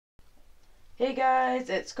Hey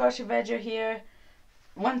guys, it's Kosha Vedra here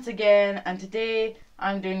once again, and today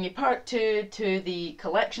I'm doing a part 2 to the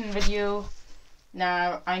collection video.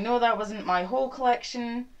 Now, I know that wasn't my whole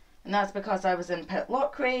collection, and that's because I was in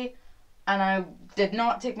Pitlochry and I did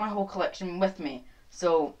not take my whole collection with me.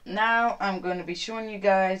 So now I'm going to be showing you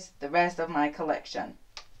guys the rest of my collection.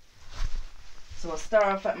 So we'll start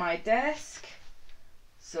off at my desk.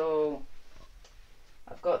 So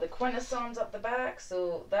I've got the Quintessons up the back,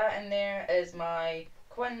 so that in there is my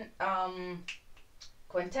Quintessa.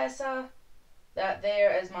 That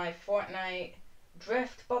there is my Fortnite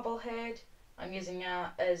Drift Bubblehead. I'm using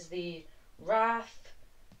that as the Wrath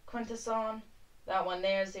Quintesson. That one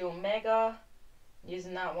there is the Omega. I'm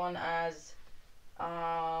using that one as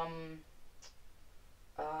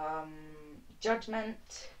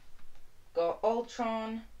Judgment. Got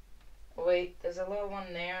Ultron. Oh wait, there's a little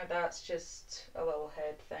one there, that's just a little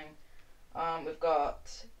head thing. We've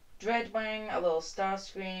got Dreadwing, a little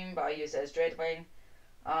Starscream, but I use it as Dreadwing.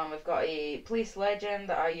 We've got a Police Legend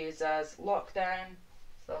that I use as Lockdown,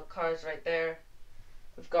 so cars right there.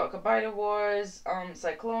 We've got Kabuto Wars,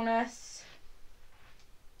 Cyclonus,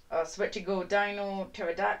 Switch-A-Go Dino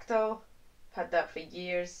Pterodactyl, had that for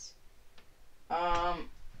years.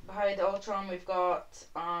 Behind Ultron we've got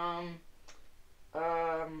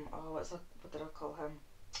what did I call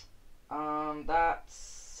him?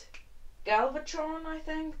 That's Galvatron, I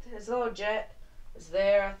think. His little jet is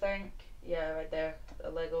there, I think. Yeah, right there, the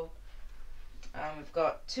Lego. We've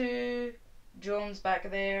got two drones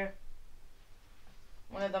back there.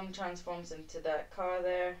 One of them transforms into that car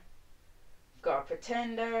there. We've got a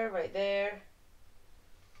Pretender right there.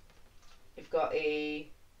 We've got a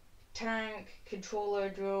tank controller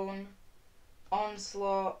drone,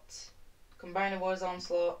 Onslaught, Combiner Wars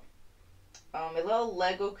Onslaught. A little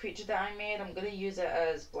Lego creature that I made, I'm going to use it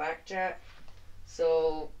as Blackjack.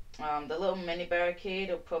 So the little mini Barricade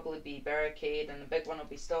will probably be Barricade and the big one will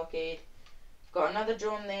be Stockade. Got another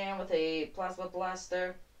drone there with a Plasma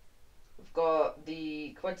Blaster. We've got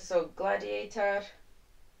the Quintessol Gladiator.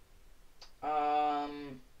 What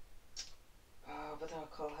do I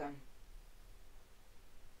call him?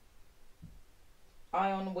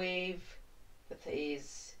 Ion Wave with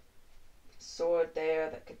his sword there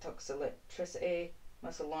that conducts electricity,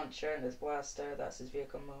 missile launcher, and his blaster, that's his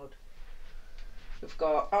vehicle mode. We've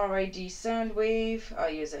got RIG Soundwave, I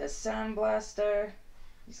use it as Sound Blaster.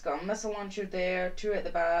 He's got a missile launcher there, two at the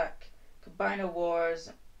back. Combiner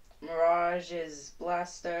Wars, Mirage's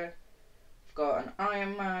blaster. We've got an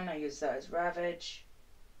Iron Man, I use that as Ravage.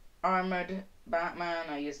 Armored Batman,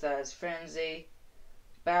 I use that as Frenzy.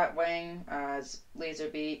 Batwing as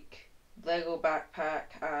Laserbeak. Lego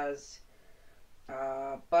Backpack as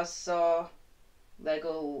Buzzsaw.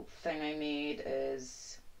 Lego thing I made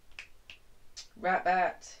is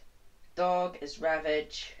Ratbat. Dog is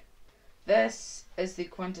Ravage. This is the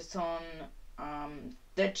Quintesson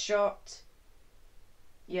Deadshot.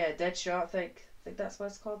 Yeah, Deadshot, I think that's what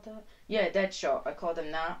it's called, that? Yeah, Deadshot, I called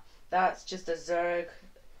him that. That's just a Zurg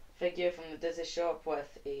figure from the Disney shop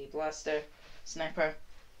with a blaster sniper.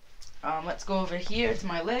 Let's go over here to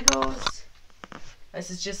my Legos. This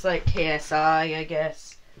is just like KSI, I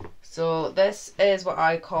guess. So this is what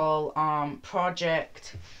I call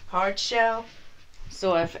Project Hardshell.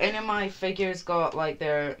 So if any of my figures got like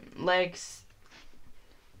their leg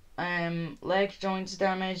joints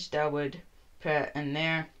damaged, I would put it in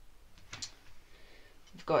there.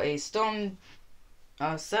 We've got a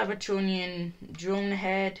Cybertronian drone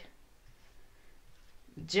head.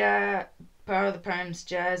 Power of the Primes,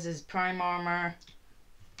 Jazz's Prime Armor.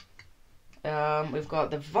 We've got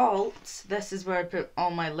the Vault. This is where I put all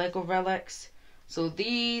my Lego relics. So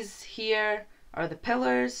these here are the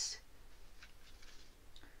pillars.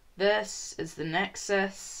 This is the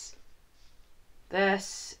Nexus.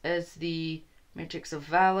 This is the Matrix of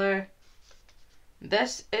Valor.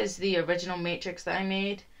 This is the original Matrix that I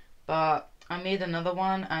made, but I made another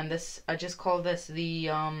one, and I just call this the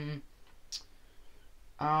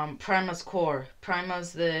Prima's Core.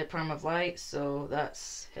 Prima's the Prime of Light, so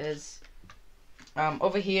that's his.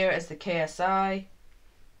 Over here is the KSI.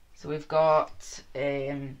 So we've got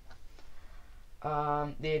the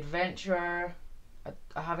Adventurer.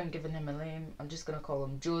 I haven't given him a name. I'm just gonna call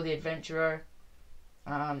him Joe the Adventurer.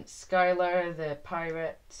 Skylar the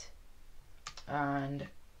Pirate, and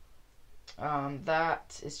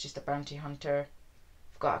that is just a bounty hunter.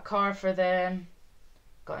 I've got a car for them.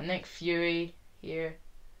 Got a Nick Fury here.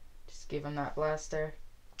 Just give him that blaster.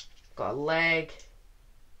 Got a leg.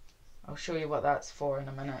 I'll show you what that's for in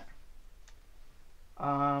a minute.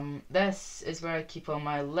 This is where I keep all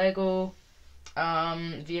my Lego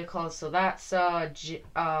vehicles. So that's a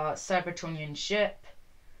Cybertronian ship,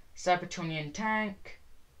 Cybertronian tank,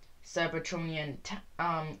 Cybertronian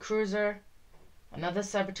cruiser, another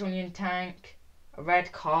Cybertronian tank, a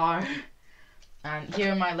red car, and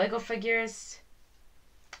here are my Lego figures.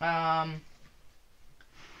 Mount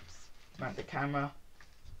the camera.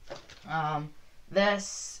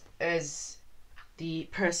 This is the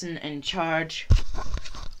person in charge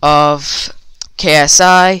of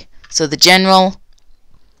KSI. So the general.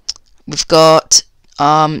 We've got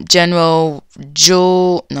General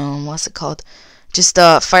Joe. No, what's it called? Just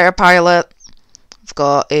a fighter pilot. We've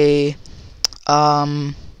got a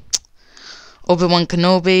Obi-Wan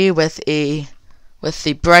Kenobi with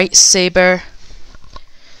the bright saber.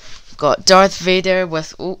 We've got Darth Vader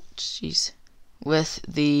with with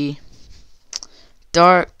the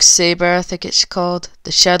dark saber, I think it's called,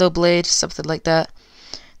 the Shadow Blade, something like that.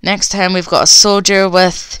 Next to him we've got a soldier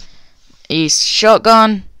with a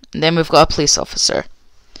shotgun, and then we've got a police officer.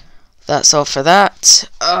 That's all for that.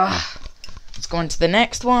 Let's go on to the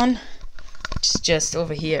next one, which is just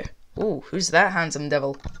over here. Oh, who's that handsome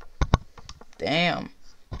devil? Damn.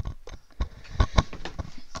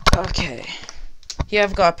 Okay. Here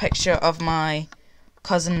I've got a picture of my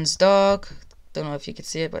cousin's dog. Don't know if you can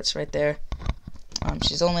see it, but it's right there.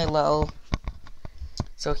 She's only little.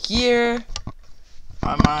 So here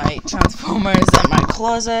are my Transformers in my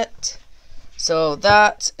closet. So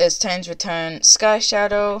that is Time's Return Sky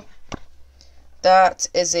Shadow. That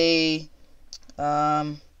is a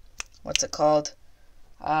what's it called?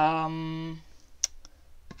 Oh,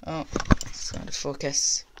 it's going to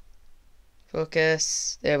focus.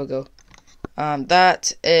 Focus. There we go.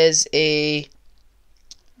 That is a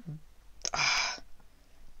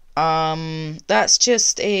that's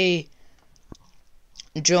just a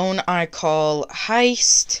drone I call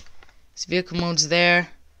Heist. This vehicle mode's there.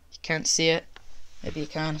 You can't see it. Maybe you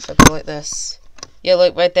can if I go like this. Yeah,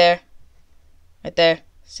 look, right there. Right there.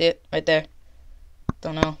 See it? Right there.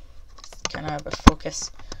 Don't know. It's kind of out of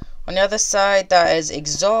focus. On the other side, that is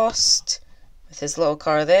Exhaust with his little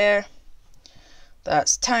car there.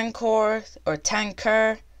 That's Tankor or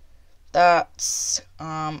Tanker. That's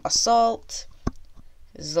Assault.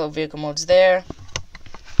 His little vehicle mode's there.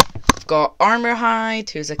 We've got Armorhide,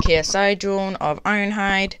 who's a KSI drone of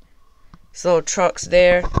Ironhide. His little truck's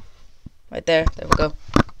there. Right there. There we go.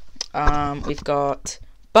 We've got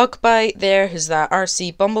Bugbite there, who's that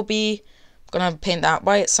RC Bumblebee. I'm gonna paint that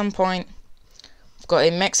white at some point. We've got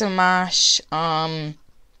a Mix and Mash. I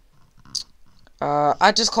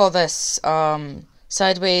just call this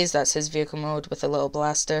Sideways. That's his vehicle mode with a little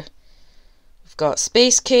blaster. We've got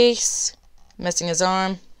Space Case, missing his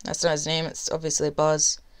arm. That's not his name, it's obviously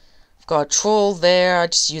Buzz. We've got a Troll there, I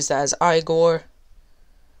just use that as Igor.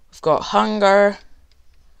 We've got Hunger,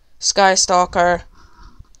 Skystalker,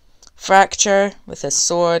 Fracture with his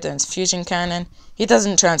sword and his fusion cannon. He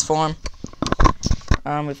doesn't transform.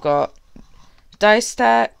 We've got Dice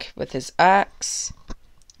Stack with his axe.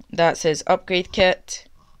 That's his upgrade kit.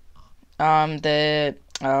 You know, the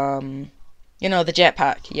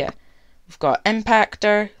jetpack, yeah. We've got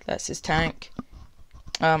Impactor, that's his tank.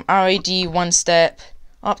 RID One Step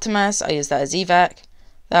Optimus, I use that as evac.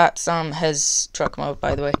 That's his truck mode,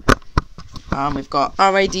 by the way. We've got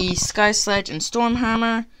RID Sky Sledge and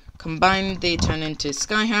Stormhammer. Combined, they turn into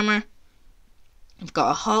Skyhammer. We've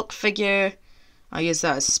got a Hulk figure. I use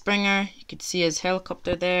that as Springer. You can see his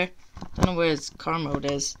helicopter there. Don't know where his car mode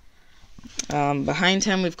is. Behind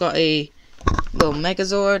him, we've got a little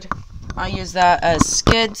Megazord. I use that as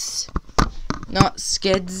Skids, not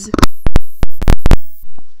Skids.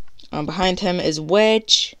 Behind him is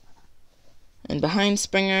Wedge. And behind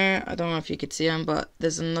Springer, I don't know if you could see him, but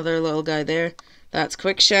there's another little guy there. That's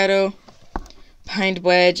Quick Shadow. Behind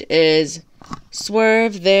Wedge is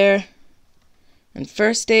Swerve there. And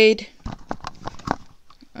First Aid.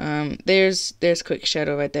 There's Quick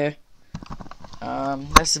Shadow right there.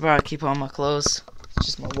 This is where I keep all my clothes. It's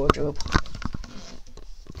just my wardrobe.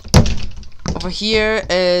 Over here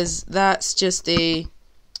that's just a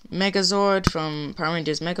Megazord from Power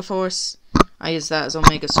Rangers Megaforce. I use that as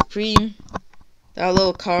Omega Supreme. That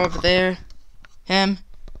little car over there, him,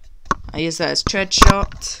 I use that as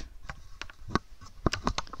Treadshot.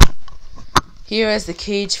 Here is the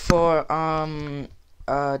cage for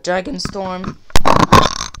Dragonstorm.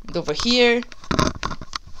 And over here,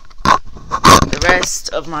 the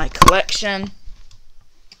rest of my collection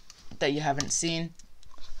that you haven't seen.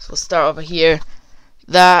 So we'll start over here.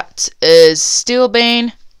 That is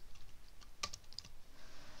Steelbane,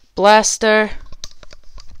 Blaster,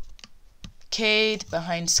 Cade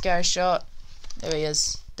behind Scarshot. There he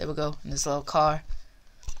is. There we go, in his little car.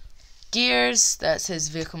 Gears, that's his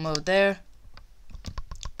vehicle mode there.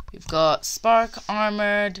 We've got Spark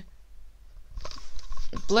Armored,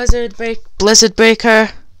 Blizzard Breaker,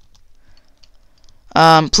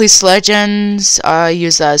 Police Legends, I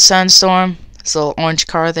use that as Sandstorm, this little orange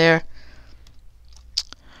car there.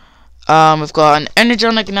 We've got an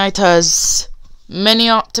Energon Igniters, Mini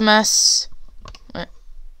Optimus, right,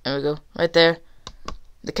 there we go, right there.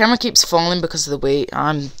 The camera keeps falling because of the weight.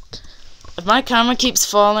 If my camera keeps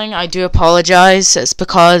falling, I do apologize. It's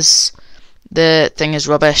because the thing is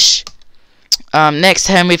rubbish. Next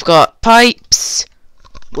to him we've got Pipes,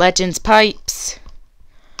 Legends Pipes.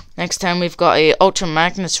 Next to him we've got a Ultra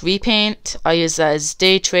Magnus repaint. I use that as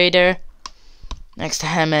Day Trader. Next to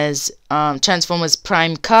him is Transformers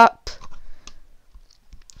Prime Cup.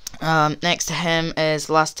 Next to him is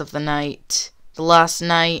Last of the Night, The Last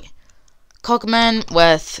Night, Cogman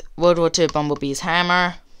with World War II Bumblebee's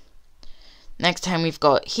hammer. Next to him we've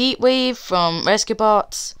got Heatwave from Rescue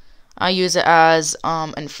Bots. I use it as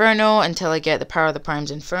Inferno until I get the Power of the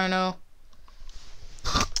Prime's Inferno.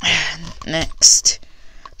 Next,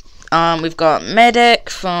 we've got Medic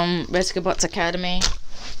from Rescue Bots Academy.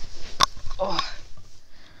 Oh.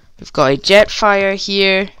 We've got a Jetfire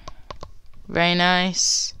here, very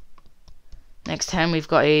nice. Next to him we've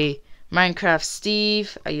got a Minecraft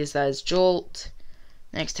Steve. I use that as Jolt.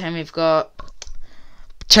 Next to him we've got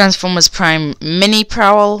Transformers Prime Mini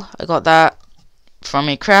Prowl. I got that from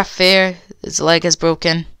a craft fair. His leg is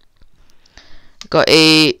broken. Got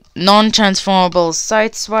a non-transformable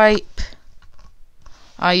Sideswipe.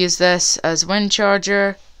 I use this as Wind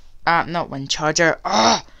Charger. Not Wind Charger.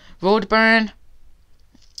 Roadburn.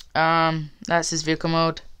 That's his vehicle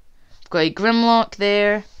mode. I've got a Grimlock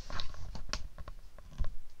there.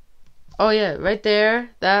 Oh yeah, right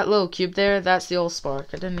there. That little cube there, that's the Allspark.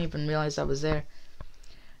 I didn't even realize that was there.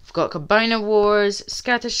 I've got Combiner Wars,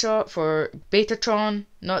 Scattershot for Betatron,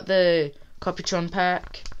 not the Copytron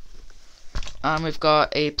pack. We've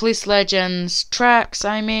got a Police Legends Tracks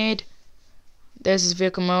I made. There's his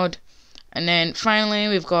vehicle mode. And then finally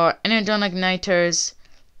we've got Energon Igniters,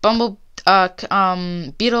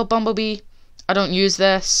 Beetle Bumblebee. I don't use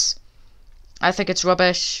this. I think it's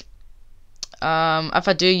rubbish. If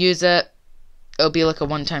I do use it, it'll be like a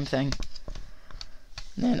one-time thing.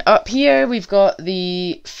 And then up here we've got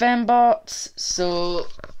the Fembots. So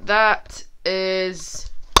that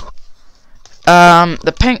is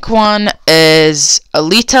the pink one is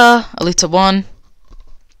Alita 1.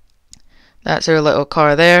 That's her little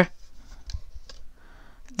car there.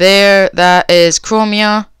 That is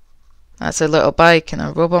Chromia. That's her little bike in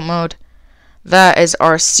a robot mode. That is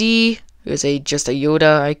RC, who's just a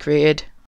Yoda I created.